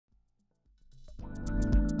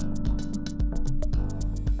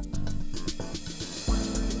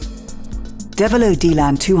devolo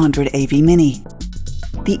dLAN 200 AVmini,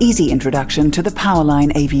 the easy introduction to the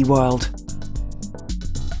Powerline AV world.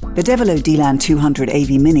 The devolo dLAN 200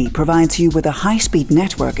 AVmini provides you with a high-speed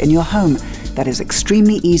network in your home that is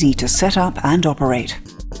extremely easy to set up and operate.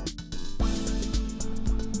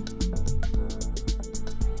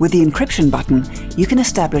 With the encryption button, you can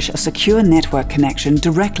establish a secure network connection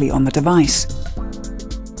directly on the device.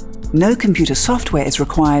 No computer software is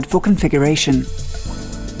required for configuration.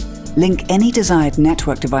 Link any desired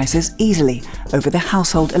network devices easily over the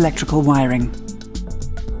household electrical wiring.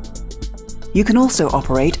 You can also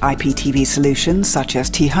operate IPTV solutions such as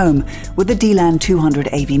T-Home with the dLAN 200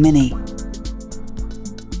 AVmini.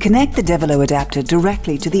 Connect the devolo adapter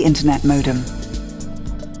directly to the internet modem.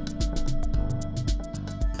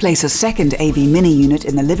 Place a second AVmini unit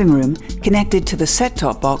in the living room connected to the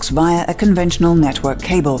set-top box via a conventional network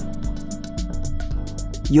cable.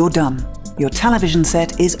 You're done. Your television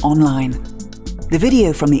set is online. The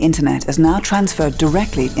video from the internet is now transferred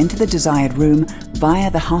directly into the desired room via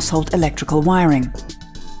the household electrical wiring.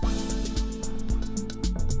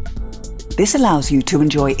 This allows you to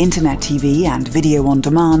enjoy internet TV and video on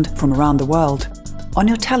demand from around the world on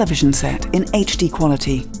your television set in HD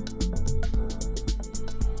quality.